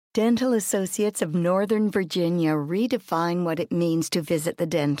Dental Associates of Northern Virginia redefine what it means to visit the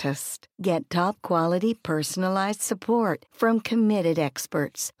dentist. Get top-quality, personalized support from committed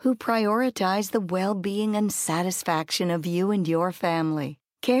experts who prioritize the well-being and satisfaction of you and your family.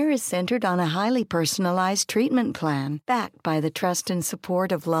 Care is centered on a highly personalized treatment plan backed by the trust and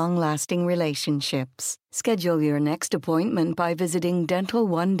support of long-lasting relationships. Schedule your next appointment by visiting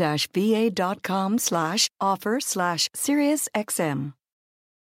dental1-va.com/offer/SiriusXM.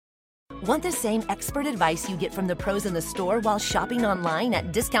 Want the same expert advice you get from the pros in the store while shopping online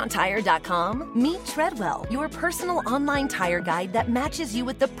at DiscountTire.com? Meet Treadwell, your personal online tire guide that matches you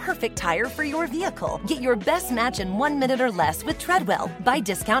with the perfect tire for your vehicle. Get your best match in 1 minute or less with Treadwell by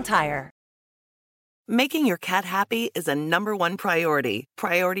Discount Tire. Making your cat happy is a #1 priority.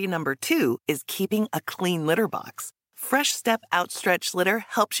 Priority number 2 is keeping a clean litter box. Fresh Step Outstretched Litter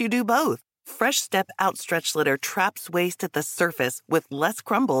helps you do both. Fresh Step Outstretched Litter traps waste at the surface with less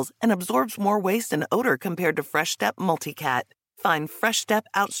crumbles and absorbs more waste and odor compared to Fresh Step Multicat. Find Fresh Step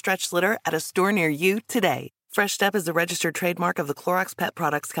Outstretched Litter at a store near you today. Fresh Step is a registered trademark of the Clorox Pet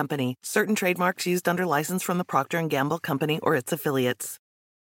Products Company. Certain trademarks used under license from the Procter & Gamble Company or its affiliates.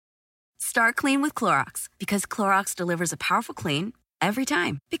 Start clean with Clorox, because Clorox delivers a powerful clean every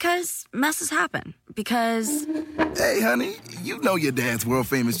time. Because messes happen. Because... Hey, honey, you know your dad's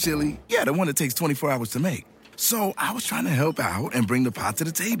world-famous chili. Yeah, the one that takes 24 hours to make. So I was trying to help out and bring the pot to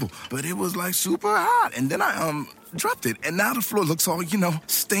the table, but it was like super hot. And then I dropped it, and now the floor looks all,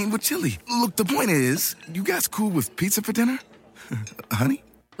 stained with chili. Look, the point is, you guys cool with pizza for dinner? Honey?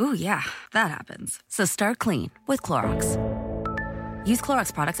 Ooh, yeah, that happens. So start clean with Clorox. Use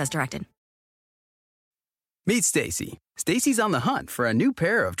Clorox products as directed. Meet Stacy. Stacy's on the hunt for a new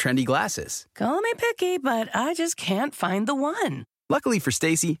pair of trendy glasses. Call me picky, but I just can't find the one. Luckily for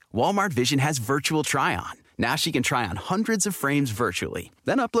Stacy, Walmart Vision has virtual try-on. Now she can try on hundreds of frames virtually,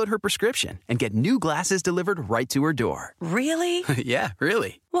 then upload her prescription and get new glasses delivered right to her door. Really? Yeah,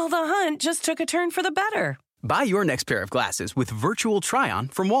 really. Well, the hunt just took a turn for the better. Buy your next pair of glasses with virtual try-on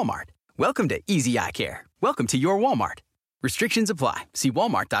from Walmart. Welcome to Easy Eye Care. Welcome to your Walmart. Restrictions apply. See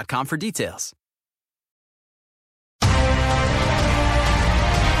walmart.com for details.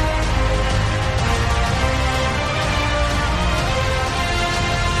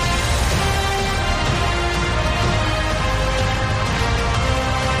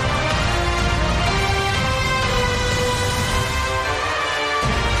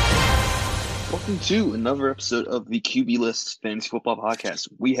 Welcome to another episode of the QB List Fantasy Football Podcast.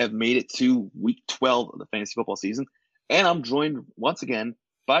 We have made it to week 12 of the fantasy football season, and I'm joined once again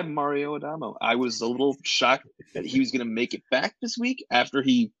by Mario Adamo. I was a little shocked that he was going to make it back this week after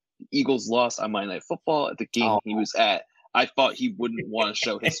Eagles lost on Monday Night Football at the game he was at. I thought he wouldn't want to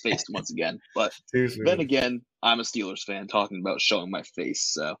show his face once again, but then again, I'm a Steelers fan talking about showing my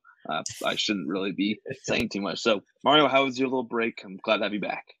face, so I shouldn't really be saying too much. So, Mario, how was your little break? I'm glad to have you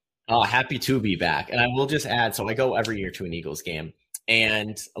back. Happy to be back. And I will just add, so I go every year to an Eagles game.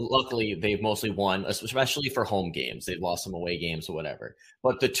 And luckily, they've mostly won, especially for home games. They've lost some away games or whatever.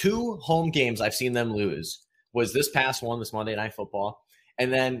 But the two home games I've seen them lose was this past one, this Monday Night Football.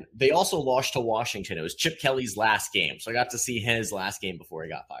 And then they also lost to Washington. It was Chip Kelly's last game. So I got to see his last game before he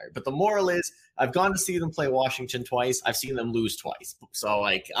got fired. But the moral is, I've gone to see them play Washington twice. I've seen them lose twice. So,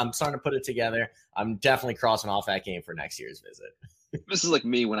 I'm starting to put it together. I'm definitely crossing off that game for next year's visit. This is like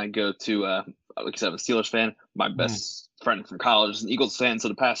me when I go to, like I said, I'm a Steelers fan. My best friend from college is an Eagles fan. So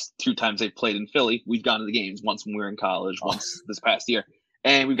the past 2 times they've played in Philly, we've gone to the games. Once when we were in college, once this past year.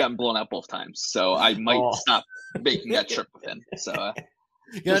 And we've gotten blown out both times. So I might stop making that trip with him. So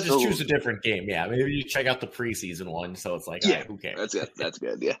just choose a different game. Yeah, maybe you check out the preseason one. So it's like, who cares? That's good. That's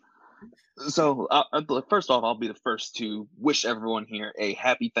good. Yeah. So first off, I'll be the first to wish everyone here a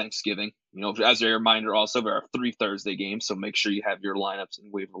happy Thanksgiving. As a reminder, also there are 3 Thursday games, so make sure you have your lineups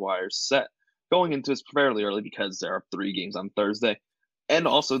and waiver wires set going into this fairly early because there are 3 games on Thursday. And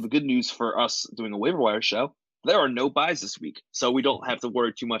also the good news for us doing a waiver wire show, there are no buys this week, so we don't have to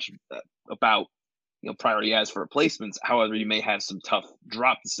worry too much about priority ads for replacements. However, you may have some tough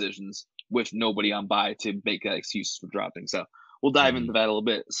drop decisions with nobody on buy to make that excuse for dropping. So we'll dive into that a little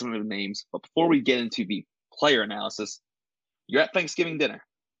bit, some of the names. But before we get into the player analysis, you're at Thanksgiving dinner.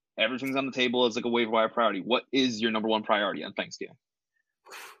 Everything's on the table as like a waiver wire priority. What is your number 1 priority on Thanksgiving?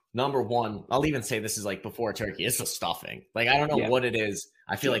 Number 1, I'll even say this is like before turkey. It's the stuffing. I don't know what it is.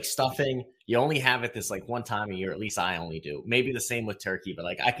 I feel like stuffing, you only have it this one time a year. At least I only do. Maybe the same with turkey, but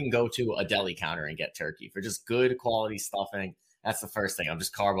I can go to a deli counter and get turkey for just good quality stuffing. That's the first thing. I'm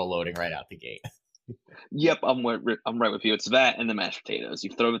just carbo loading right out the gate. Yep, I'm right with you. It's that and the mashed potatoes.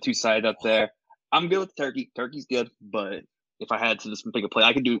 You throw the 2 sides up there. I'm good with turkey. Turkey's good, but if I had to just make a play,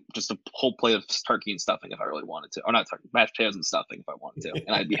 I could do just a whole plate of turkey and stuffing if I really wanted to. Or not turkey, mashed potatoes and stuffing if I wanted to,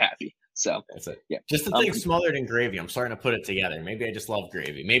 and I'd be happy. So that's it. Yeah. Just the thing smothered in gravy. I'm starting to put it together. Maybe I just love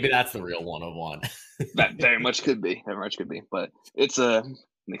gravy. Maybe that's the real 101. That very much could be. Very much could be. But it's an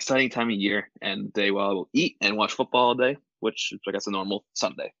exciting time of year and day where I will eat and watch football all day, which is, I guess, a normal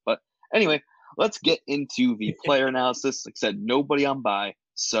Sunday. But anyway, let's get into the player analysis. Like I said, nobody on bye.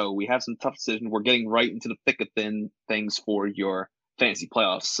 So we have some tough decisions. We're getting right into the thick of things for your fantasy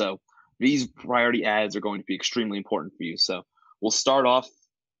playoffs. So these priority ads are going to be extremely important for you. So we'll start off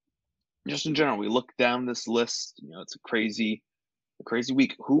just in general. We look down this list. It's a crazy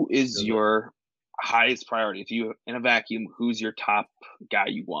week. Who is your highest priority? If you in a vacuum, who's your top guy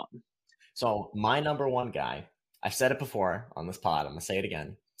you want? So my number one guy, I've said it before on this pod, I'm gonna say it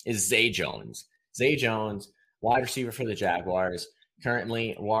again, is Zay Jones. Zay Jones, wide receiver for the Jaguars,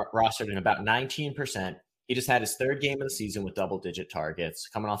 currently rostered in about 19%. He just had his third game of the season with double-digit targets,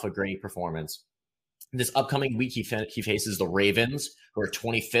 coming off a great performance. This upcoming week, he faces the Ravens, who are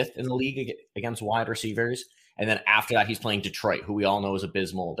 25th in the league against wide receivers. And then after that, he's playing Detroit, who we all know is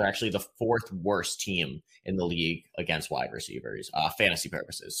abysmal. They're actually the fourth worst team in the league against wide receivers, fantasy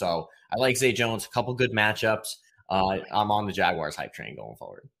purposes. So I like Zay Jones, a couple good matchups. I'm on the Jaguars hype train going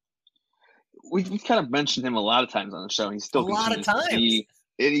forward. We've kind of mentioned him a lot of times on the show. And he's still he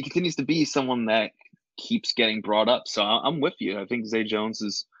continues to be someone that keeps getting brought up. So I'm with you. I think Zay Jones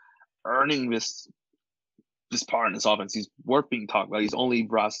is earning this part in this offense. He's worth being talked about. He's only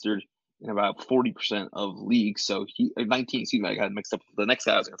rostered in about 40% of leagues. So 19, excuse me, I got mixed up with the next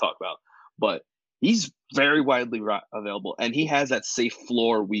guy I was going to talk about. But he's very widely available, and he has that safe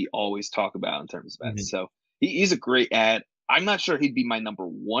floor we always talk about in terms of ads. So he's a great ad. I'm not sure he'd be my number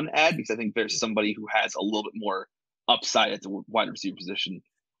one ad because I think there's somebody who has a little bit more upside at the wide receiver position.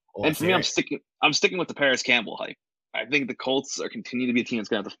 And for me, I'm sticking with the Paris Campbell hype. I think the Colts are continue to be a team that's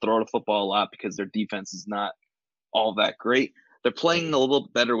going to have to throw the football a lot because their defense is not all that great. They're playing a little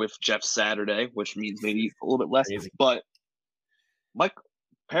bit better with Jeff Saturday, which means maybe a little bit less. But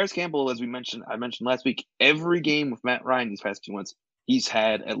Paris Campbell, as I mentioned last week, every game with Matt Ryan these past 2 months, he's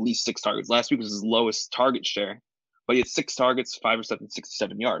had at least 6 targets. Last week was his lowest target share, but he had 6 targets, 5 receptions,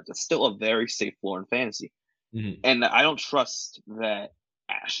 67 yards. That's still a very safe floor in fantasy. And I don't trust that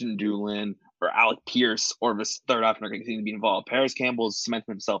Ashton Doolin or Alec Pierce or this third option are going to continue to be involved. Paris Campbell has cemented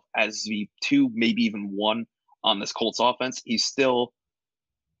himself as the 2, maybe even 1 on this Colts offense. He's still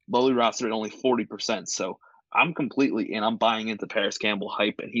lowly rostered at only 40%. So I'm completely in. I'm buying into Paris Campbell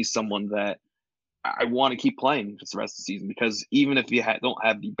hype, and he's someone that I want to keep playing just the rest of the season because even if you don't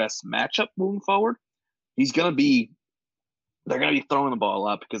have the best matchup moving forward, they're going to be throwing the ball a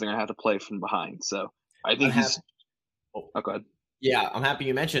lot because they're going to have to play from behind. So I think go ahead. Yeah, I'm happy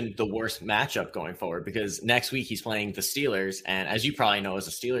you mentioned the worst matchup going forward because next week he's playing the Steelers. And as you probably know as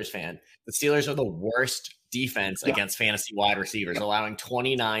a Steelers fan, the Steelers are the worst defense against fantasy wide receivers, allowing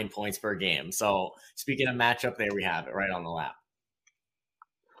 29 points per game. So speaking of matchup, there we have it right on the lap.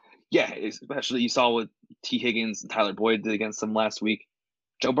 Yeah, especially you saw what T. Higgins and Tyler Boyd did against them last week.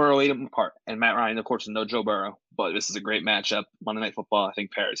 Joe Burrow ate them apart. And Matt Ryan, of course, is no Joe Burrow. But this is a great matchup. Monday Night Football, I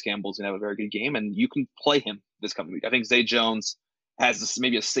think Paris Campbell's going to have a very good game. And you can play him this coming week. I think Zay Jones has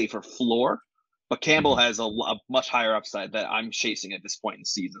maybe a safer floor. But Campbell has a much higher upside that I'm chasing at this point in the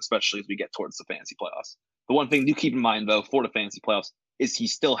season, especially as we get towards the fantasy playoffs. The one thing you keep in mind, though, for the fantasy playoffs is he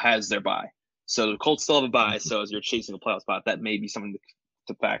still has their bye. So the Colts still have a bye. So as you're chasing a playoff spot, that may be something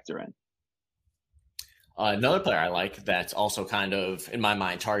to factor in. Another player I like that's also kind of, in my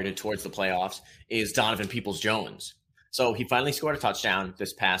mind, targeted towards the playoffs is Donovan Peoples-Jones. So he finally scored a touchdown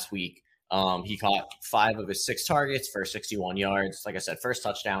this past week. He caught 5 of his 6 targets for 61 yards. Like I said, first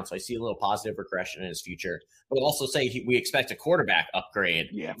touchdown. So I see a little positive regression in his future. But I'll also say we expect a quarterback upgrade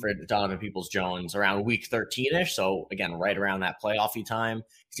for Donovan Peoples-Jones around week 13-ish. So again, right around that playoffy time.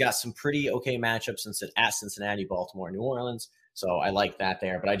 He's got some pretty okay matchups at Cincinnati, Baltimore, New Orleans. So I like that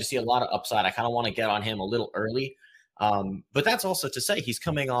there. But I just see a lot of upside. I kind of want to get on him a little early. But that's also to say he's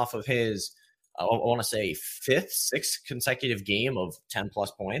coming off of his, I want to say, 5th, 6th consecutive game of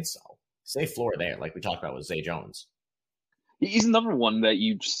 10-plus points. So safe floor there, like we talked about with Zay Jones. He's another one that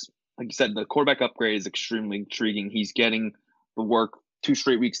like you said, the quarterback upgrade is extremely intriguing. He's getting the work 2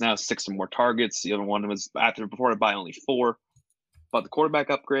 straight weeks now, 6 or more targets. The other one was before the bye, only 4. But the quarterback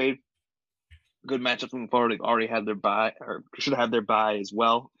upgrade, good matchup moving forward. They've already had their bye, or should have had their bye as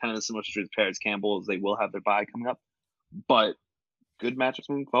well. Kind of the similar situation with Paris Campbell, as they will have their bye coming up. But good matchups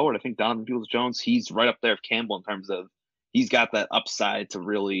moving forward. I think Donovan Peoples-Jones, he's right up there with Campbell in terms of he's got that upside to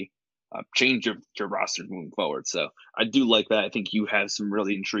really change your roster moving forward. So I do like that. I think you have some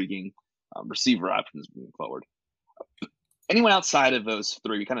really intriguing receiver options moving forward. anyone outside of those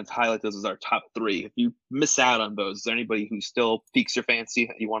three, we kind of highlight those as our top three. If you miss out on those, is there anybody who still piques your fancy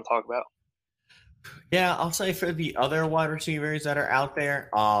that you want to talk about? Yeah, I'll say for the other wide receivers that are out there,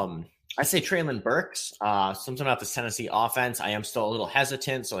 I say Traylon Burks. Something about this Tennessee offense, I am still a little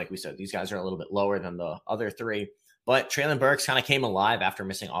hesitant. So like we said, these guys are a little bit lower than the other three. But Traylon Burks kind of came alive after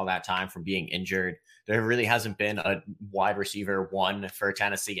missing all that time from being injured. There really hasn't been a wide receiver one for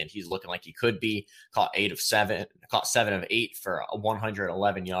Tennessee, and he's looking like he could be. Caught 7 of 8 for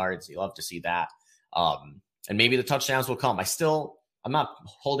 111 yards. You love to see that. And maybe the touchdowns will come. I'm not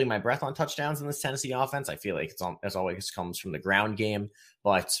holding my breath on touchdowns in this Tennessee offense. I feel like as always comes from the ground game.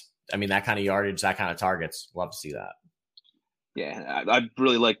 But, I mean, that kind of yardage, that kind of targets, love to see that. Yeah, I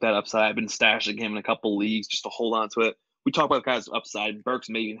really like that upside. I've been stashing him in a couple leagues just to hold on to it. We talk about guys' upside. Burks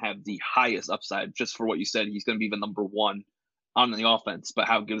may even have the highest upside just for what you said. He's going to be the number one on the offense, but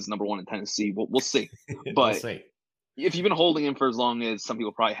how good is number one in Tennessee? We'll see. But We'll see. If you've been holding him for as long as some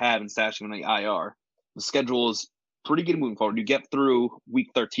people probably have and stashing him in the IR, the schedule is pretty good moving forward. You get through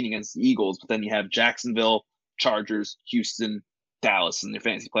week 13 against the Eagles, but then you have Jacksonville, Chargers, Houston, Dallas in their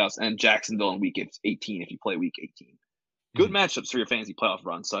fantasy playoffs, and Jacksonville in week 18 if you play week 18. Good matchups for your fantasy playoff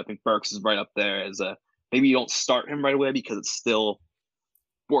run. So I think Burks is right up there as maybe you don't start him right away because it's still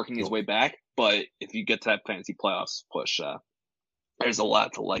working his way back. But if you get to that fantasy playoffs push, there's a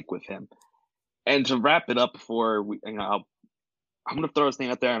lot to like with him. And to wrap it up before I'm going to throw this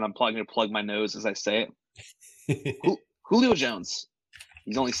thing out there, and I'm probably going to plug my nose as I say it. Julio Jones.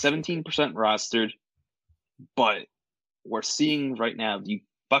 He's only 17% rostered, but we're seeing right now the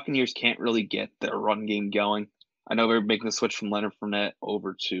Buccaneers can't really get their run game going. I know they're making the switch from Leonard Fournette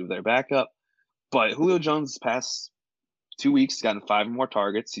over to their backup, but Julio Jones past 2 weeks has gotten 5 more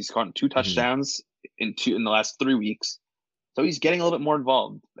targets. He's caught 2 touchdowns in the last 3 weeks. So he's getting a little bit more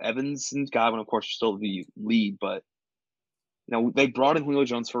involved. Evans and Godwin, of course, are still the lead, but they brought in Julio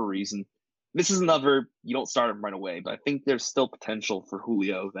Jones for a reason. This is another, you don't start him right away, but I think there's still potential for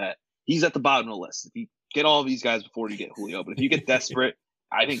Julio that he's at the bottom of the list. If you get all of these guys before you get Julio, but if you get desperate,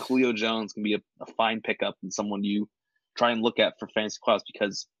 I think Julio Jones can be a fine pickup and someone you try and look at for fantasy playoffs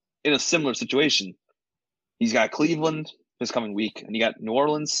because in a similar situation, he's got Cleveland this coming week, and you got New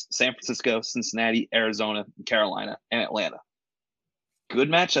Orleans, San Francisco, Cincinnati, Arizona, Carolina, and Atlanta. Good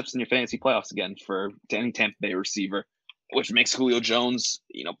matchups in your fantasy playoffs again for any Tampa Bay receiver, which makes Julio Jones,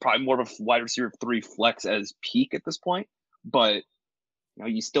 probably more of a wide receiver 3 flex at his peak at this point. But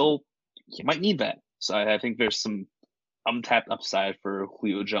you might need that. So I think there's some untapped upside for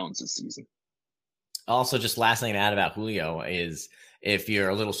Julio Jones this season. Also, just last thing to add about Julio is if you're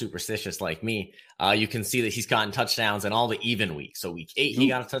a little superstitious like me, you can see that he's gotten touchdowns in all the even weeks. So week 8, he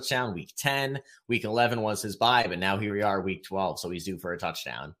got a touchdown. Week 10, week 11 was his bye, but now here we are, week 12. So he's due for a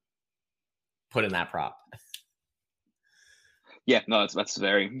touchdown. Put in that prop. Yeah, no, that's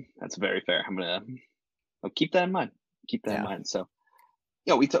very fair. I'll keep that in mind. In mind. So,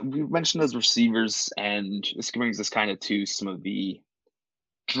 we mentioned those receivers, and this brings us kind of to some of the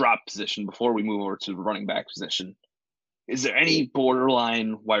drop position before we move over to the running back position. Is there any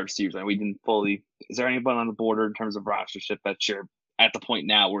borderline wide receivers? Is there anybody on the border in terms of rostership that you're at the point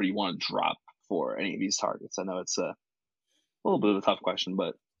now where you want to drop for any of these targets? I know it's a little bit of a tough question,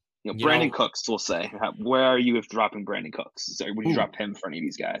 but Brandon Cooks, we'll say. Where are you if dropping Brandon Cooks? Would you drop him for any of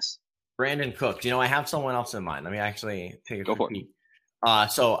these guys? Brandon Cooks. I have someone else in mind. Let me actually take a Go quick for it.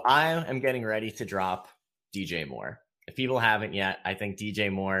 peek. So I am getting ready to drop DJ Moore. If people haven't yet, I think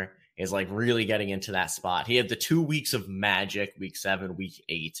DJ Moore is really getting into that spot. He had the 2 weeks of magic, week 7, week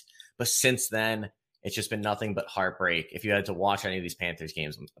 8. But since then, it's just been nothing but heartbreak. If you had to watch any of these Panthers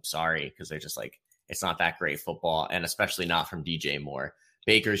games, I'm sorry, because they're just it's not that great football, and especially not from DJ Moore.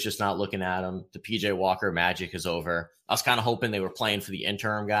 Baker's just not looking at him. The PJ Walker magic is over. I was kind of hoping they were playing for the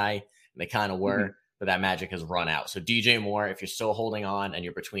interim guy, and they kind of were, but that magic has run out. So DJ Moore, if you're still holding on and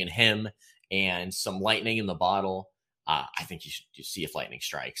you're between him and some lightning in the bottle, I think you should see if lightning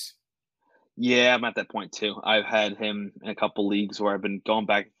strikes. Yeah, I'm at that point too. I've had him in a couple leagues where I've been going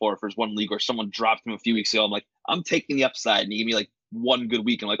back and forth. There's one league where someone dropped him a few weeks ago. I'm like, I'm taking the upside, and he gave me one good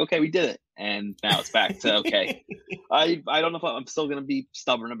week. I'm like, okay, we did it, and now it's back to okay. I don't know if I'm still gonna be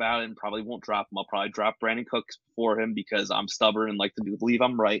stubborn about it, and probably won't drop him. I'll probably drop Brandon Cooks before him because I'm stubborn and like to believe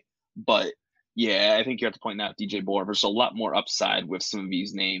I'm right. But yeah, I think you're at the point now, DJ Moore. There's a lot more upside with some of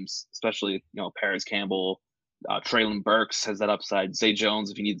these names, especially Paris Campbell, Traylon Burks has that upside. Zay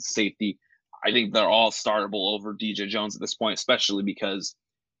Jones, if you need the safety. I think they're all startable over DJ Jones at this point, especially because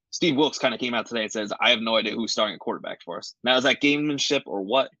Steve Wilkes kind of came out today and says, I have no idea who's starting at quarterback for us. Now, is that gamemanship or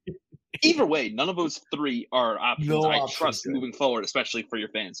what? Either way, none of those 3 are options I trust moving forward, especially for your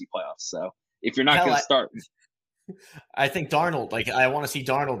fantasy playoffs. So if you're not going to start, I think Darnold, like I want to see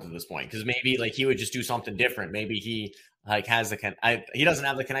Darnold at this point because maybe like he would just do something different. Maybe he like has he doesn't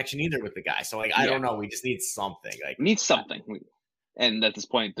have the connection either with the guy. So like I don't know. We just need something. Like we need something. And at this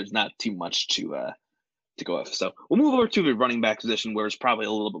point, there's not too much to go with. So we'll move over to the running back position, where it's probably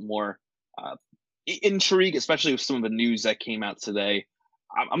a little bit more intrigue, especially with some of the news that came out today.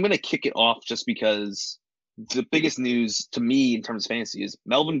 I'm going to kick it off just because the biggest news to me in terms of fantasy is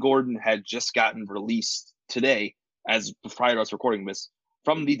Melvin Gordon had just gotten released today, as prior to us recording this,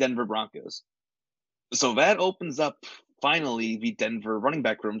 from the Denver Broncos. So that opens up finally the Denver running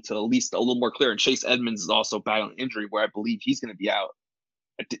back room to at least a little more clear. And Chase Edmonds is also battling injury, where I believe he's going to be out.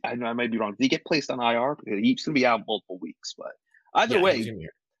 I know I might be wrong. Did he get placed on IR? He's going to be out multiple weeks. But either way,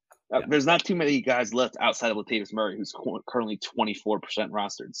 there's not too many guys left outside of Latavius Murray, who's currently 24%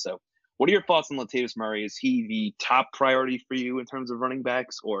 rostered. So what are your thoughts on Latavius Murray? Is he the top priority for you in terms of running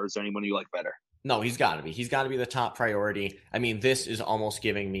backs, or is there anyone you like better? No, he's got to be. He's got to be the top priority. I mean, this is almost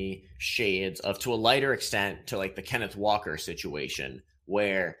giving me shades of, to a lighter extent, to like the Kenneth Walker situation,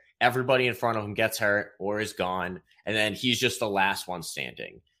 where everybody in front of him gets hurt or is gone, and then he's just the last one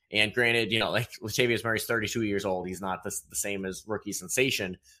standing. And granted, like Latavius Murray's 32 years old. He's not the same as rookie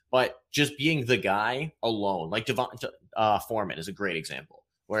sensation, but just being the guy alone, like Devonta Foreman is a great example,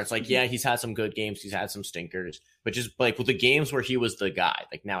 where it's like, yeah, he's had some good games. He's had some stinkers, but just like with the games where he was the guy,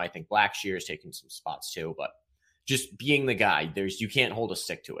 like now I think Blackshear is taking some spots too, but just being the guy, you can't hold a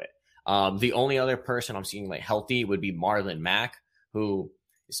stick to it. The only other person I'm seeing like healthy would be Marlon Mack, who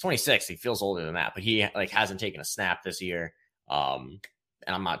is 26. He feels older than that, but he like hasn't taken a snap this year.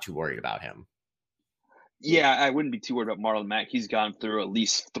 And I'm not too worried about him. Yeah, I wouldn't be too worried about Marlon Mack. He's gone through at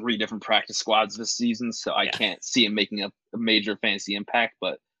least 3 different practice squads this season, so I can't see him making a major fantasy impact.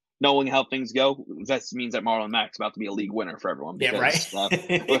 But knowing how things go, that means that Marlon Mack's about to be a league winner for everyone. Because,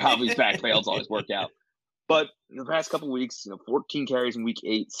 with how these backfields always work out. But in the past couple of weeks, 14 carries in week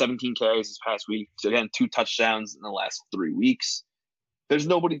 8, 17 carries this past week. So again, 2 touchdowns in the last 3 weeks. There's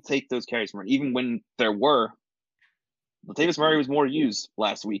nobody to take those carries from. Even when there were, Latavius Murray was more used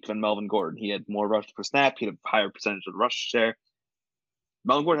last week than Melvin Gordon. He had more rush per snap. He had a higher percentage of the rush share.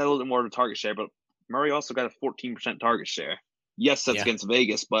 Melvin Gordon had a little bit more of a target share, but Murray also got a 14% target share. Yes, that's against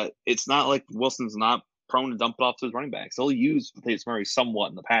Vegas, but it's not like Wilson's not prone to dump it off to his running backs. He'll use Latavius Murray somewhat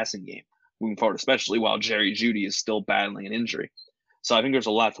in the passing game moving forward, especially while Jerry Jeudy is still battling an injury. So I think there's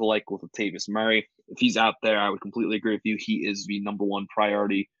a lot to like with Latavius Murray. If he's out there, I would completely agree with you. He is the number one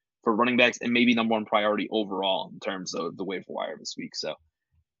priority for running backs, and maybe number one priority overall in terms of the waiver wire this week. So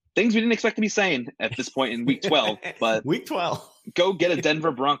things we didn't expect to be saying at this point in week 12, but week 12, go get a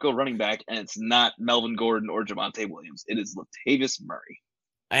Denver Bronco running back, and it's not Melvin Gordon or Javonte Williams. It is Latavius Murray.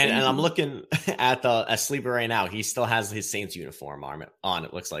 And I'm looking at a sleeper right now. He still has his Saints uniform on.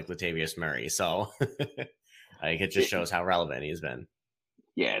 It looks like Latavius Murray. So it just shows how relevant he's been.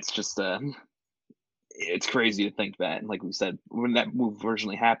 Yeah, it's just it's crazy to think that. And like we said, when that move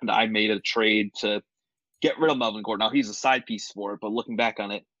originally happened, I made a trade to get rid of Melvin Gordon. Now he's a side piece for it, but looking back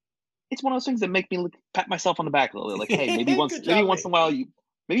on it, it's one of those things that make me pat myself on the back a little bit. Like, hey, maybe once in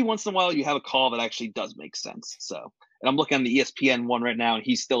a while you have a call that actually does make sense. So, and I'm looking at the ESPN one right now, and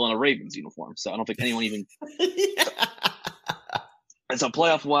he's still in a Ravens uniform. So I don't think anyone even. And so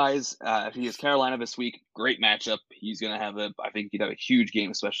playoff wise, if he has Carolina this week, great matchup. He's going to have I think he'd have a huge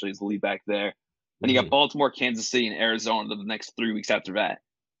game, especially as the lead back there. Then you got Baltimore, Kansas City, and Arizona the next 3 weeks after that.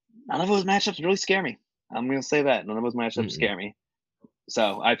 None of those matchups really scare me. I'm going to say that. None of those matchups scare me.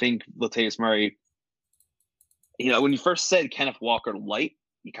 So I think Latavius Murray, when you first said Kenneth Walker light,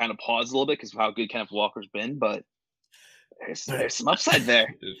 you kind of paused a little bit because of how good Kenneth Walker's been, but there's some upside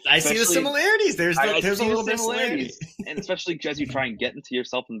there. I see the similarities. There's a little bit of similarities. And especially as you try and get into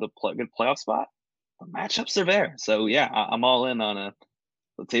yourself in the good playoff spot, the matchups are there. So, yeah, I'm all in on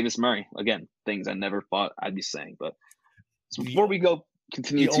Latavius Murray. Again, things I never thought I'd be saying. But so before we go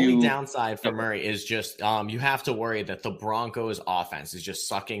continue the only downside for Murray is just you have to worry that the Broncos offense is just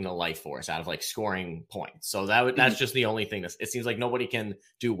sucking the life force out of like scoring points. So that's just the only thing. It seems like nobody can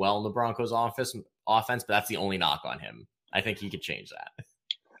do well in the Broncos offense, but that's the only knock on him. I think he could change that.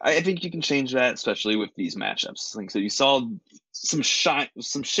 I think you can change that, especially with these matchups. Like so, you saw some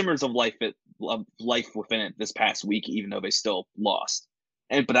shimmers of life within it this past week, even though they still lost.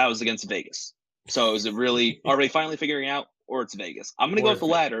 But that was against Vegas. So is it really? Are they finally figuring out, or it's Vegas? I'm going to go with the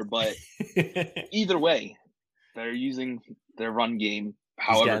latter, but either way, they're using their run game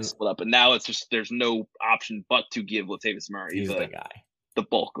however it's split up, and now it's just there's no option but to give Latavius Murray the guy. The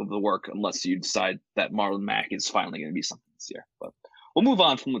bulk of the work, unless you decide that Marlon Mack is finally going to be something this year. But we'll move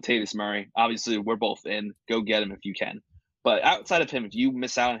on from Latavius Murray. Obviously, we're both in. Go get him if you can. But outside of him, if you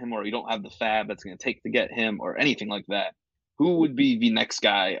miss out on him or you don't have the fab that's going to take to get him or anything like that, who would be the next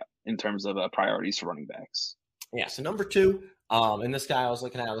guy in terms of priorities for running backs? Yeah, so number 2, and this guy I was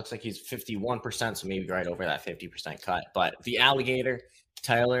looking at, looks like he's 51%, so maybe right over that 50% cut. But the alligator,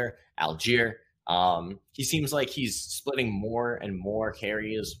 Tyler Algier, he seems like he's splitting more and more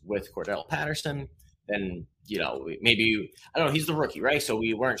carries with Cordell Patterson than, maybe, I don't know, he's the rookie, right? So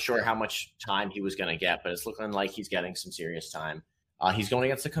we weren't sure how much time he was going to get, but it's looking like he's getting some serious time. He's going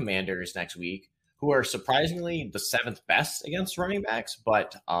against the Commanders next week, who are surprisingly the 7th best against running backs,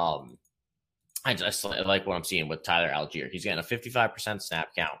 but I just like what I'm seeing with Tyler Algier. He's getting a 55% snap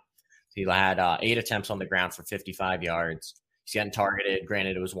count. He had 8 attempts on the ground for 55 yards. He's getting targeted.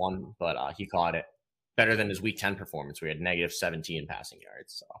 Granted, it was 1, but he caught it. Better than his Week 10 performance, where he had negative 17 passing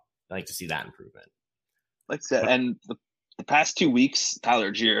yards. So I like to see that improvement. Like I said, and the past 2 weeks, Tyler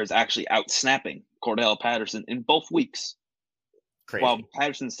Algier is actually out-snapping Cordell Patterson in both weeks. Crazy. While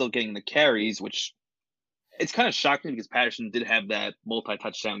Patterson's still getting the carries, which it's kind of shocking because Patterson did have that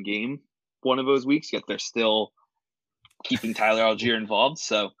multi-touchdown game one of those weeks, yet they're still keeping Tyler Algier involved.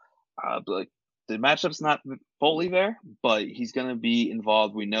 So the matchup's not fully there, but he's going to be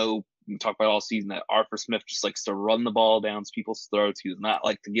involved. We know, we talked about all season, that Arthur Smith just likes to run the ball down people's throats. He does not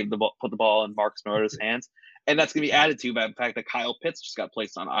like to put the ball in Marcus Mariota hands. And that's going to be added to by the fact that Kyle Pitts just got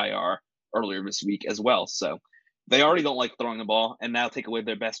placed on IR earlier this week as well. So they already don't like throwing the ball, and now take away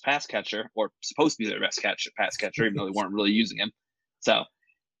their best pass catcher, or supposed to be their best pass catcher, even though they weren't really using him. So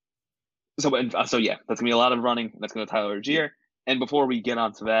yeah, that's going to be a lot of running. That's going to Tyler Algier. And before we get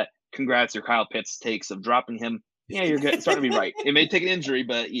onto that, congrats your Kyle Pitts takes of dropping him. Yeah, you're starting to be right. It may take an injury,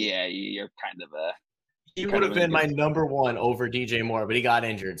 but yeah, you're kind of he would have been my number 1 over DJ Moore, but he got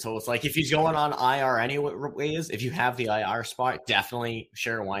injured. So it's like, if he's going on IR anyways, if you have the IR spot, definitely,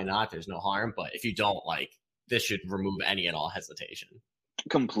 sure, why not? There's no harm. But if you don't, this should remove any and all hesitation.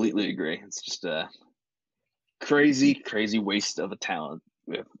 Completely agree. It's just a crazy, crazy waste of a talent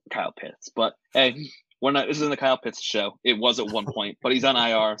with Kyle Pitts. But hey, this isn't the Kyle Pitts show. It was at one point, but he's on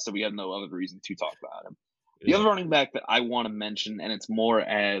IR, so we have no other reason to talk about him. The other running back that I want to mention, and it's more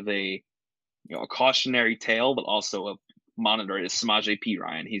as a cautionary tale, but also a monitor, is Samaje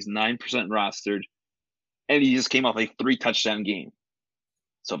Perine. He's 9% rostered, and he just came off a 3-touchdown game.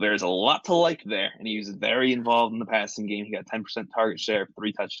 So there's a lot to like there, and he was very involved in the passing game. He got 10% target share,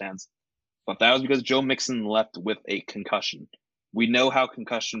 3 touchdowns. But that was because Joe Mixon left with a concussion. We know how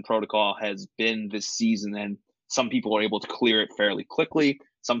concussion protocol has been this season, and some people are able to clear it fairly quickly.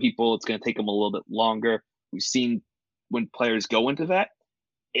 Some people, it's going to take them a little bit longer. We've seen when players go into that,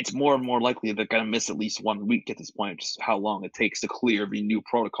 it's more and more likely they're going to miss at least 1 week at this point, just how long it takes to clear the new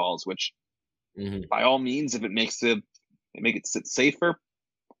protocols, which by all means, if it makes it sit safer,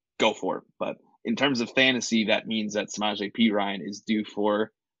 go for it. But in terms of fantasy, that means that Samaje Perine is due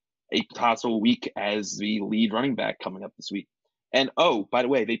for a possible week as the lead running back coming up this week. And by the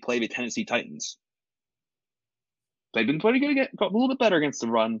way, they play the Tennessee Titans. They've been pretty good, a little bit better against the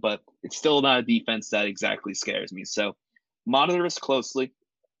run, but it's still not a defense that exactly scares me. So monitor this closely.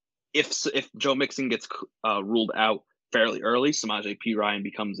 If Joe Mixon gets ruled out fairly early, Samaje Perine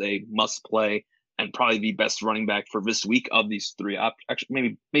becomes a must play and probably the best running back for this week of these 3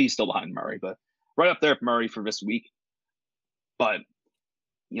 actually, maybe still behind Murray, but right up there with Murray for this week. But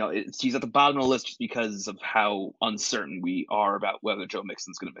he's at the bottom of the list just because of how uncertain we are about whether Joe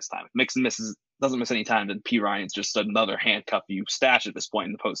Mixon's going to miss time. If Mixon doesn't miss any time, then Perine's just another handcuff you stash at this point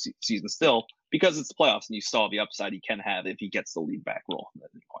in the postseason still, because it's the playoffs and you saw the upside he can have if he gets the lead back role at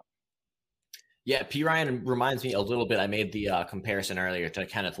any point. Yeah, Perine reminds me a little bit. I made the comparison earlier to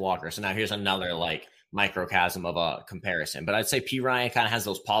Kenneth Walker. So now here's another microcosm of a comparison. But I'd say Perine kind of has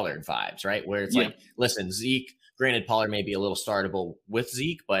those Pollard vibes, right? Where it's listen, Zeke, granted, Pollard may be a little startable with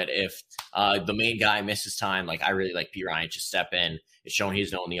Zeke, but if the main guy misses time, I really like Perine to step in. It's shown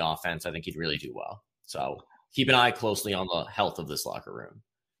he's known the offense. I think he'd really do well. So keep an eye closely on the health of this locker room.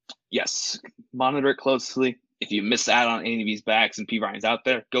 Yes, monitor it closely. If you miss out on any of these backs and Perine's out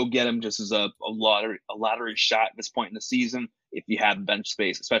there, go get him just as a lottery shot at this point in the season. If you have bench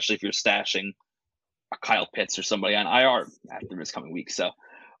space, especially if you're stashing a Kyle Pitts or somebody on IR after this coming week. So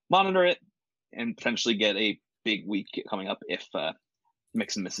monitor it and potentially get a big week coming up if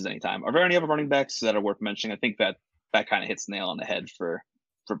Mixon misses any time. Are there any other running backs that are worth mentioning? I think that kind of hits the nail on the head for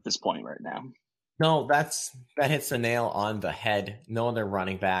this point right now. No, that hits the nail on the head. No other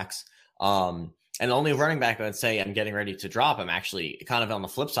running backs. And the only running back I would say I'm getting ready to drop, I'm actually kind of on the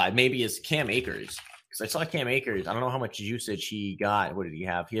flip side, maybe is Cam Akers. Because I saw Cam Akers. I don't know how much usage he got. What did he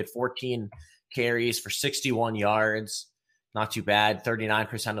have? He had 14 carries for 61 yards. Not too bad.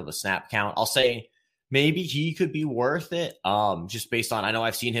 39% of the snap count. I'll say maybe he could be worth it. Just based on, I know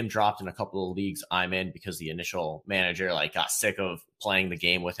I've seen him dropped in a couple of leagues I'm in because the initial manager like got sick of playing the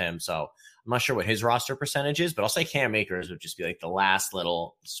game with him. So I'm not sure what his roster percentage is, but I'll say Cam Akers would just be like the last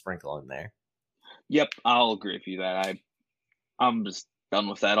little sprinkle in there. Yep, I'll agree with you that I'm just done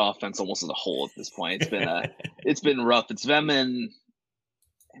with that offense almost as a whole at this point. It's been rough. It's them and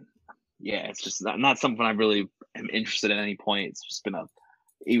yeah, it's just not something I really am interested in at any point. It's just been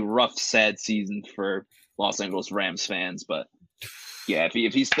a rough, sad season for Los Angeles Rams fans. But yeah, if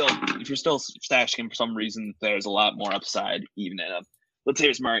you're still stashing him for some reason, there's a lot more upside even in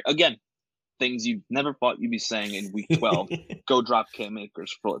Latavius Murray. Again, things you never thought you'd be saying in week 12. Go drop Cam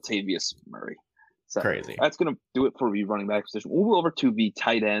Akers for Latavius Murray. So crazy. That's going to do it for the running back position. We'll move over to the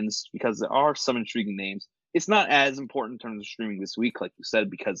tight ends because there are some intriguing names. It's not as important in terms of streaming this week, like you said,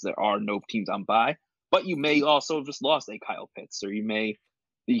 because there are no teams on bye. But you may also have just lost a Kyle Pitts, or you may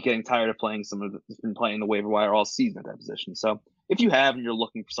be getting tired of playing someone that's been playing the waiver wire all season at that position. So if you have and you're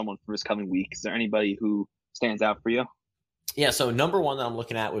looking for someone for this coming week, is there anybody who stands out for you? Yeah, so number one that I'm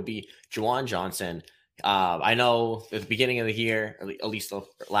looking at would be Juwan Johnson. I know at the beginning of the year, at least the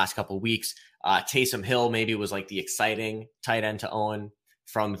last couple of weeks, Taysom Hill maybe was like the exciting tight end to own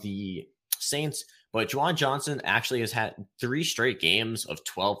from the Saints. But Juwan Johnson actually has had 3 straight games of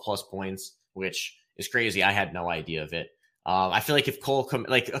 12-plus points, which is crazy. I had no idea of it. I feel like if Cole it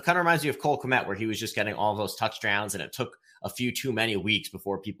kind of reminds me of Cole Kmet, where he was just getting all those touchdowns, and it took a few too many weeks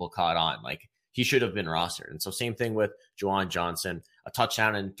before people caught on. Like, he should have been rostered. And so same thing with Juwan Johnson, a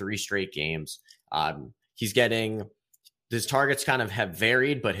touchdown in 3 straight games. He's getting his targets kind of have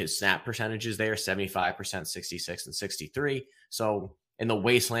varied, but his snap percentages there, 75%, 66, and 63. So in the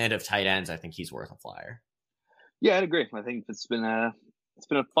wasteland of tight ends, I think he's worth a flyer. Yeah, I'd agree. I think it's been a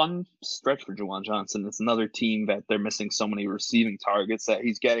fun stretch for Juwan Johnson. It's another team that they're missing so many receiving targets that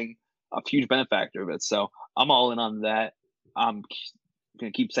he's getting a huge benefactor of it. So I'm all in on that. I'm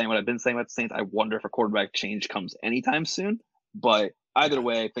going to keep saying what I've been saying about the Saints. I wonder if a quarterback change comes anytime soon. But either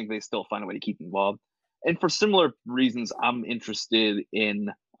way, I think they still find a way to keep involved. And for similar reasons, I'm interested in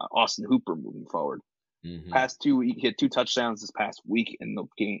Austin Hooper moving forward. Mm-hmm. He had 2 touchdowns this past week in the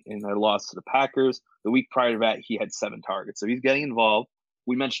game in their loss to the Packers. The week prior to that, he had 7 targets. So he's getting involved.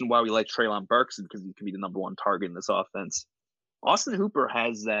 We mentioned why we like Treylon Burks because he could be the number 1 target in this offense. Austin Hooper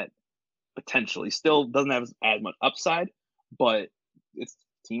has that potential. He still doesn't have as much upside, but it's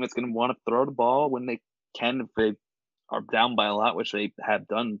a team that's going to want to throw the ball when they can if they are down by a lot, which they have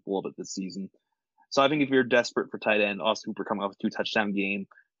done a little bit this season. So I think if you're desperate for tight end, Austin Hooper coming off a 2-touchdown game,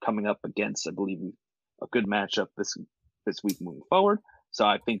 coming up against, I believe, a good matchup this week moving forward. So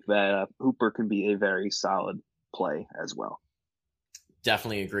I think that Hooper can be a very solid play as well.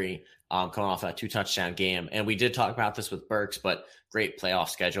 Definitely agree. Coming off that 2-touchdown game. And we did talk about this with Burks, but great playoff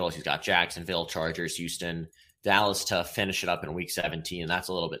schedule. He's got Jacksonville, Chargers, Houston, Dallas to finish it up in week 17. That's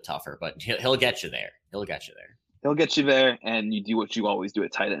a little bit tougher, but he'll get you there. He'll get you there, and you do what you always do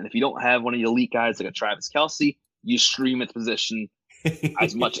at tight end. If you don't have one of your elite guys like a Travis Kelce, you stream at the position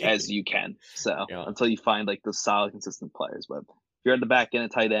as much as you can. So until you find like the solid, consistent players. But if you're at the back end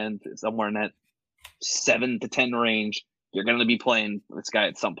of tight end, somewhere in that 7 to 10 range, you're going to be playing this guy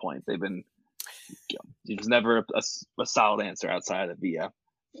at some point. They've been, there's never a solid answer outside of the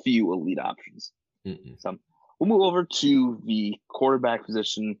few elite options. Mm-mm. So we'll move over to the quarterback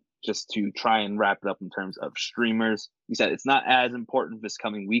position just to try and wrap it up in terms of streamers. You said it's not as important this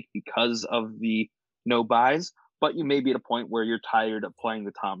coming week because of the no buys, but you may be at a point where you're tired of playing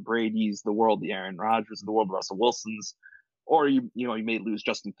the Tom Brady's, the world, the Aaron Rodgers, the world, Russell Wilson's, or you may lose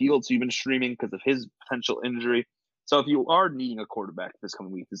Justin Fields, who you've been streaming because of his potential injury. So if you are needing a quarterback this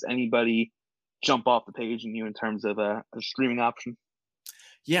coming week, does anybody jump off the page in you in terms of a streaming option?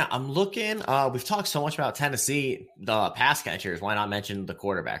 Yeah, I'm looking. We've talked so much about Tennessee, the pass catchers. Why not mention the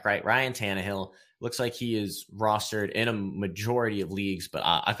quarterback, right? Ryan Tannehill looks like he is rostered in a majority of leagues, but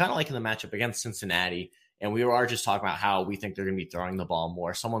I kind of like in the matchup against Cincinnati. And we are just talking about how we think they're going to be throwing the ball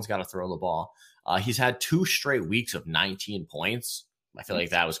more. Someone's got to throw the ball. He's had 2 straight weeks of 19 points. I feel like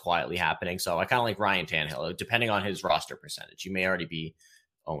that was quietly happening. So I kind of like Ryan Tannehill, depending on his roster percentage. You may already be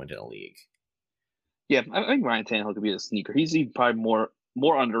owned in a league. Yeah, I think Ryan Tannehill could be a sneaker. He's probably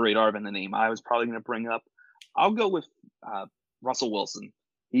more under radar than the name I was probably going to bring up. I'll go with Russell Wilson.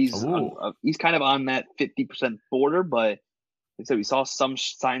 He's kind of on that 50% border, but like I said, we saw some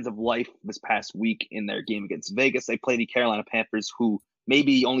signs of life this past week in their game against Vegas. They played the Carolina Panthers, who may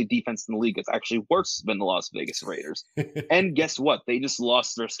be the only defense in the league that's actually worse than the Las Vegas Raiders. And guess what? They just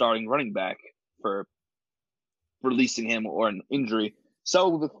lost their starting running back for releasing him or an injury. So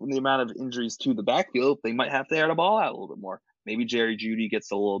with the amount of injuries to the backfield, they might have to air the ball out a little bit more. Maybe Jerry Jeudy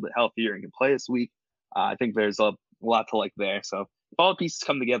gets a little bit healthier and can play this week. I think there's a lot to like there. So if all the pieces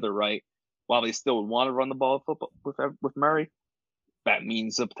come together right, while they still would want to run the ball with Murray, that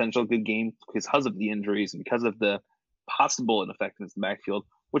means a potential good game because of the injuries and because of the possible ineffectiveness in the backfield,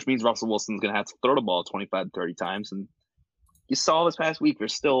 which means Russell Wilson's going to have to throw the ball 25 to 30 times. And you saw this past week,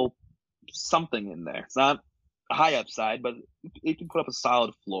 there's still something in there. It's not a high upside, but it can put up a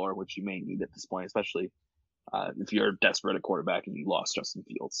solid floor, which you may need at this point, especially if you're desperate at quarterback and you lost Justin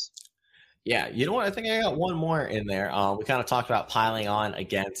Fields. Yeah, you know what? I think I got one more in there. We kind of talked about piling on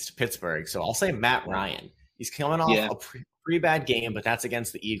against Pittsburgh. So I'll say Matt Ryan. He's coming off a pretty bad game, but that's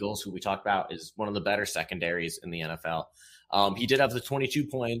against the Eagles, who we talked about is one of the better secondaries in the NFL. He did have the 22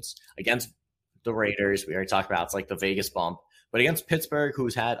 points against the Raiders. We already talked about it's like the Vegas bump. But against Pittsburgh,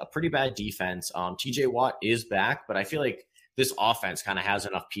 who's had a pretty bad defense, TJ Watt is back, but I feel like this offense kind of has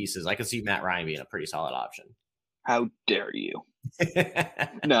enough pieces. I can see Matt Ryan being a pretty solid option. How dare you?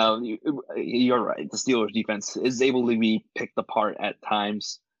 No, you're right. The Steelers defense is able to be picked apart at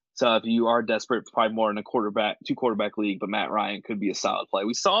times. So if you are desperate, probably more in a two quarterback league, but Matt Ryan could be a solid play.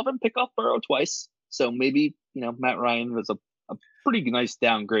 We saw them pick off Burrow twice. So maybe, Matt Ryan was a pretty nice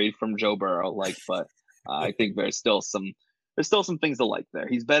downgrade from Joe Burrow, but I think there's still some things to like there.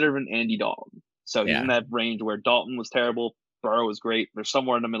 He's better than Andy Dalton. So he's in that range where Dalton was terrible, Burrow was great. There's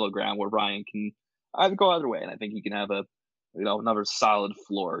somewhere in the middle ground where Ryan can either go either way. And I think he can have another solid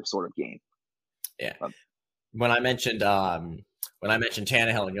floor sort of game. Yeah. When I mentioned Tannehill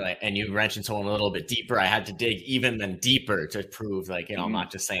and you mentioned someone a little bit deeper, I had to dig even deeper to prove I'm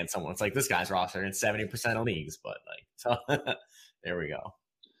not just saying someone. It's like this guy's roster in 70% of leagues, but so there we go.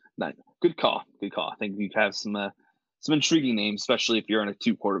 Nice. Good call. I think you have some intriguing names, especially if you're in a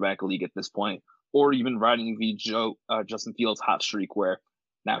 2 quarterback league at this point, or even riding the Justin Fields hot streak where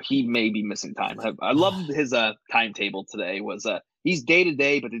now he may be missing time. I loved his timetable today. Was he's day to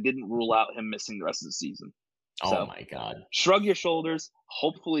day, but they didn't rule out him missing the rest of the season. Oh my God! Shrug your shoulders.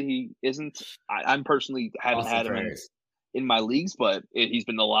 Hopefully he isn't. I'm personally haven't had him in my leagues, but he's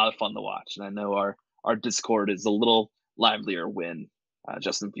been a lot of fun to watch, and I know our Discord is a little livelier when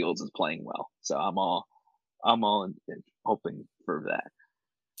Justin Fields is playing well. So I'm all in hoping for that.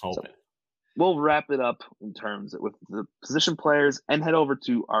 So we'll wrap it up in terms with the position players and head over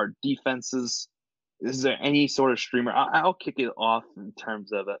to our defenses. Is there any sort of streamer? I'll kick it off in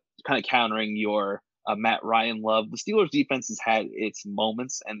terms of kind of countering your Matt Ryan love. The Steelers defense has had its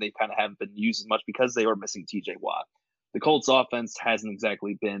moments, and they kind of haven't been used as much because they were missing TJ Watt. The Colts offense hasn't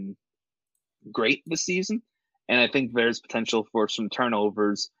exactly been great this season, and I think there's potential for some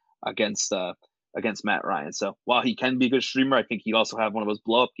turnovers against Matt Ryan. So while he can be a good streamer, I think he'd also have one of those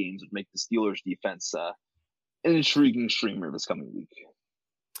blow-up games which make the Steelers defense an intriguing streamer this coming week.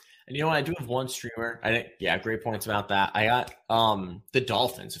 And I do have one streamer. I think, great points about that. I got the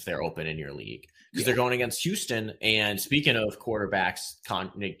Dolphins if they're open in your league because they're going against Houston. And speaking of quarterbacks,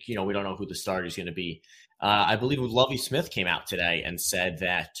 we don't know who the starter is going to be. I believe Lovie Smith came out today and said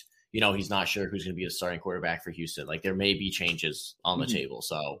that he's not sure who's going to be the starting quarterback for Houston. Like there may be changes on the table,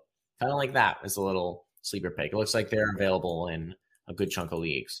 so. Kind of like that as a little sleeper pick. It looks like they're available in a good chunk of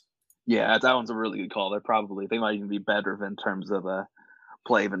leagues. Yeah, that one's a really good call. They might even be better in terms of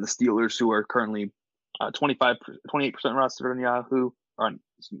play than the Steelers, who are currently 28% rostered on Yahoo or on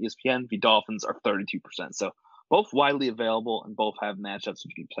ESPN. The Dolphins are 32%. So both widely available and both have matchups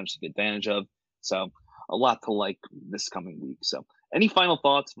which you can potentially take advantage of. So a lot to like this coming week. So any final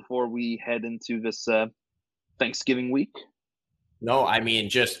thoughts before we head into this Thanksgiving week? No, I mean,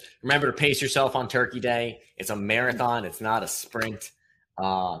 just remember to pace yourself on Turkey Day. It's a marathon. It's not a sprint.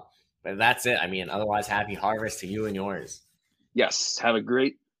 But that's it. I mean, otherwise, happy harvest to you and yours. Yes. Have a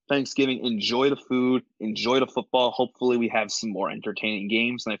great Thanksgiving. Enjoy the food. Enjoy the football. Hopefully, we have some more entertaining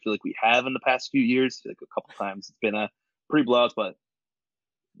games than I feel like we have in the past few years. Like a couple times, it's been a pretty blowout, but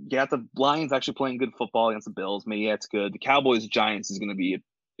you got the Lions actually playing good football against the Bills. Maybe that's good. The Cowboys-Giants is going to be an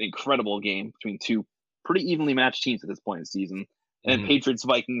incredible game between two pretty evenly matched teams at this point in the season. And Patriots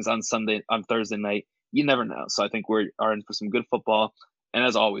Vikings on Thursday night. You never know. So I think we are in for some good football and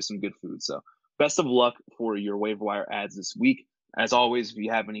as always, some good food. So best of luck for your waiver wire ads this week. As always, if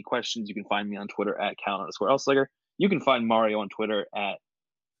you have any questions, you can find me on Twitter at @Count_Elsliger. You can find Mario on Twitter at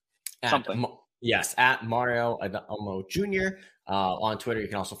something. At Mario Adomo Jr. On Twitter, you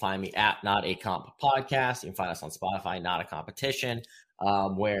can also find me at Not a Comp Podcast. You can find us on Spotify, Not a Competition,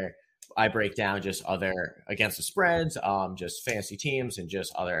 where I break down just other against the spreads, just fantasy teams, and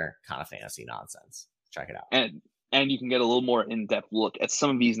just other kind of fantasy nonsense. Check it out. And you can get a little more in-depth look at some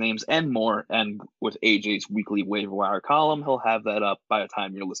of these names and more. And with AJ's weekly waiver wire column, he'll have that up by the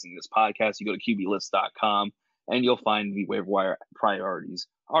time you're listening to this podcast. You go to QBlist.com and you'll find the waiver wire priorities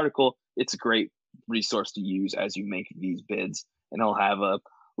article. It's a great resource to use as you make these bids, and he'll have a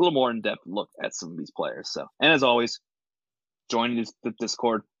little more in-depth look at some of these players. So, and as always, join the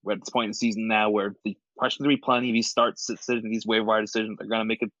Discord. We're at this point in the season now where the questions will be plenty. These these waiver wire decisions are going to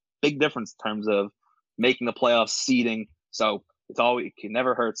make a big difference in terms of making the playoffs, seeding. So it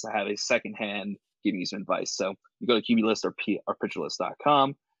never hurts to have a second hand giving you some advice. So you go to QB List or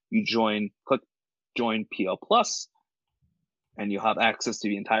pitcherlist.com. You click join PL Plus, and you'll have access to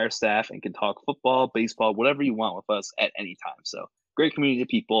the entire staff and can talk football, baseball, whatever you want with us at any time. So great community of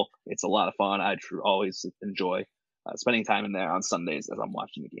people. It's a lot of fun. I always enjoy spending time in there on Sundays as I'm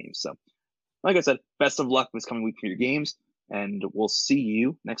watching the games. So like I said, best of luck this coming week for your games, and we'll see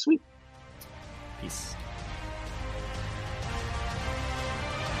you next week. Peace.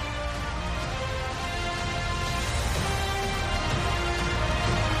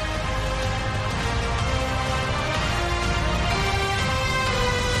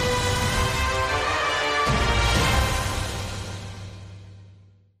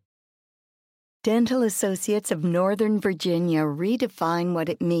 Dental Associates of Northern Virginia redefine what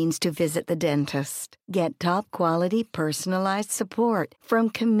it means to visit the dentist. Get top-quality, personalized support from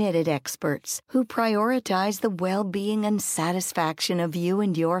committed experts who prioritize the well-being and satisfaction of you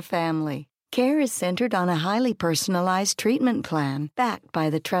and your family. Care is centered on a highly personalized treatment plan backed by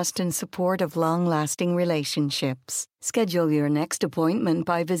the trust and support of long-lasting relationships. Schedule your next appointment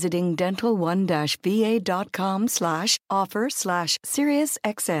by visiting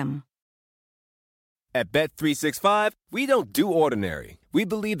dental1-va.com/offer/SiriusXM. At Bet365, we don't do ordinary. We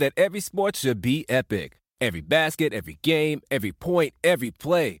believe that every sport should be epic. Every basket, every game, every point, every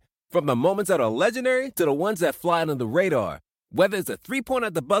play. From the moments that are legendary to the ones that fly under the radar. Whether it's a three-pointer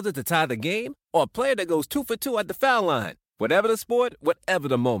at the buzzer to tie the game or a player that goes 2 for 2 at the foul line. Whatever the sport, whatever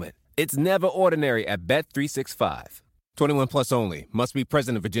the moment. It's never ordinary at Bet365. 21 plus only. Must be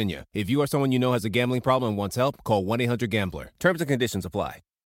present in Virginia. If you or someone you know has a gambling problem and wants help, call 1-800-GAMBLER. Terms and conditions apply.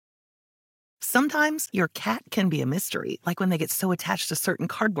 Sometimes your cat can be a mystery, like when they get so attached to certain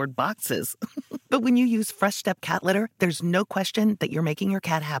cardboard boxes. But when you use Fresh Step cat litter, there's no question that you're making your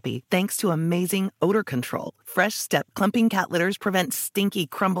cat happy, thanks to amazing odor control. Fresh Step clumping cat litters prevent stinky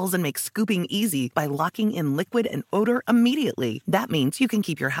crumbles and make scooping easy by locking in liquid and odor immediately. That means you can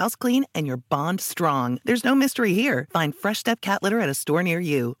keep your house clean and your bond strong. There's no mystery here. Find Fresh Step cat litter at a store near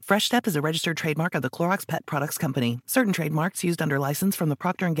you. Fresh Step is a registered trademark of the Clorox Pet Products Company. Certain trademarks used under license from the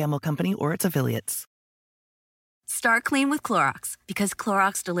Procter & Gamble Company or its affiliates. Start clean with Clorox, because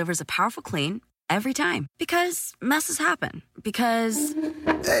Clorox delivers a powerful clean every time. Because messes happen. Because...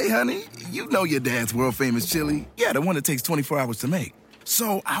 Hey, honey, you know your dad's world-famous chili. Yeah, the one that takes 24 hours to make.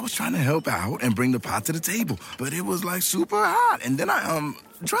 So I was trying to help out and bring the pot to the table, but it was like super hot. And then I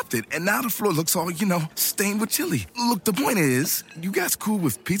dropped it, and now the floor looks all, stained with chili. Look, the point is, you guys cool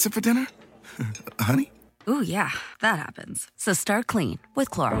with pizza for dinner? Honey? Ooh, yeah, that happens. So start clean with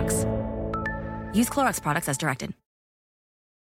Clorox. Use Clorox products as directed.